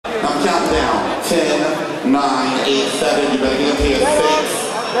9, 8, 7. You better get up here. 6,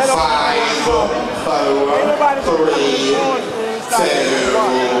 5, 4, 3, 2.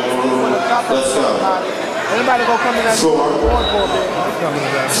 Let's go. Anybody go come in that Floor.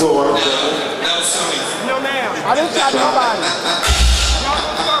 Floor. That was Sony. No, ma'am. I didn't shot nobody.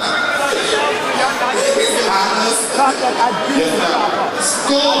 Talk that I did.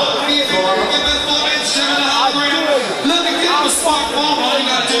 Score. If you want to give this footage, share the hologram. Look at the smartphone. All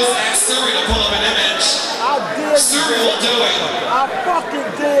you got to do is ask Siri to pull up an image. I did. Siri will do it. I fucking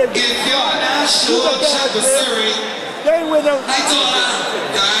did. If you're not sure, check with Siri. They with them. Hey, Donna.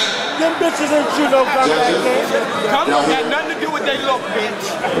 Them bitches ain't you no come back there. Come on, got nothing to do with they look,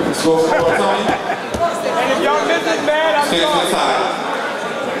 bitch. Score for Tony. And if y'all misses mad, I'm Stand to the sorry. side.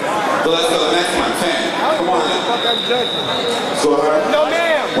 So let's go. The next one. 10. Come on. Score her. No,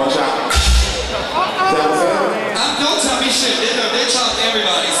 ma'am. Watch out. Don't tell me shit. They chopped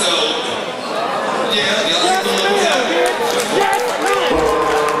everybody, so yeah, y'all take a little bit. Yes,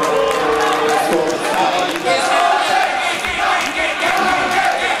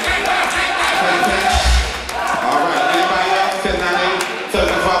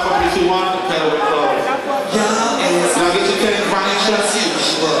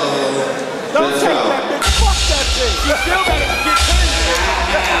 don't take that bitch, fuck that thing. You still gotta get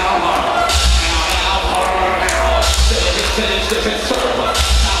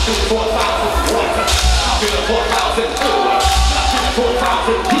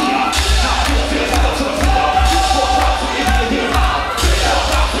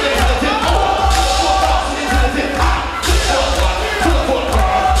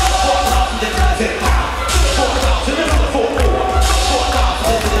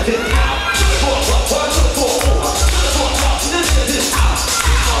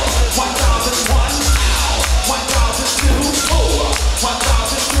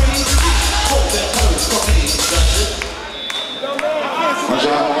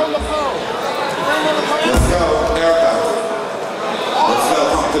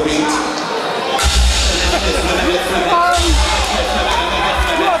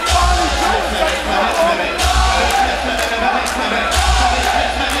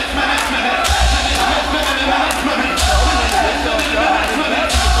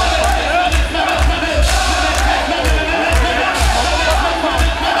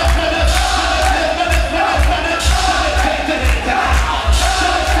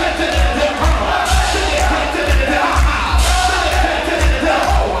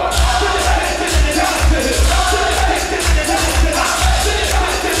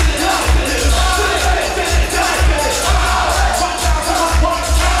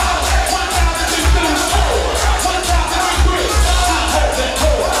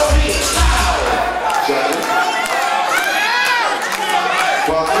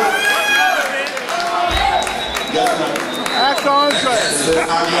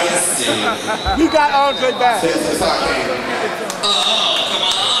You got Andre back. Come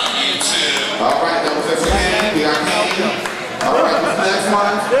on, you two. All right, that was it for him. We got Kane. All right, what's the next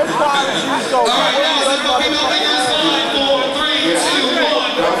one? This part is so. All right, now,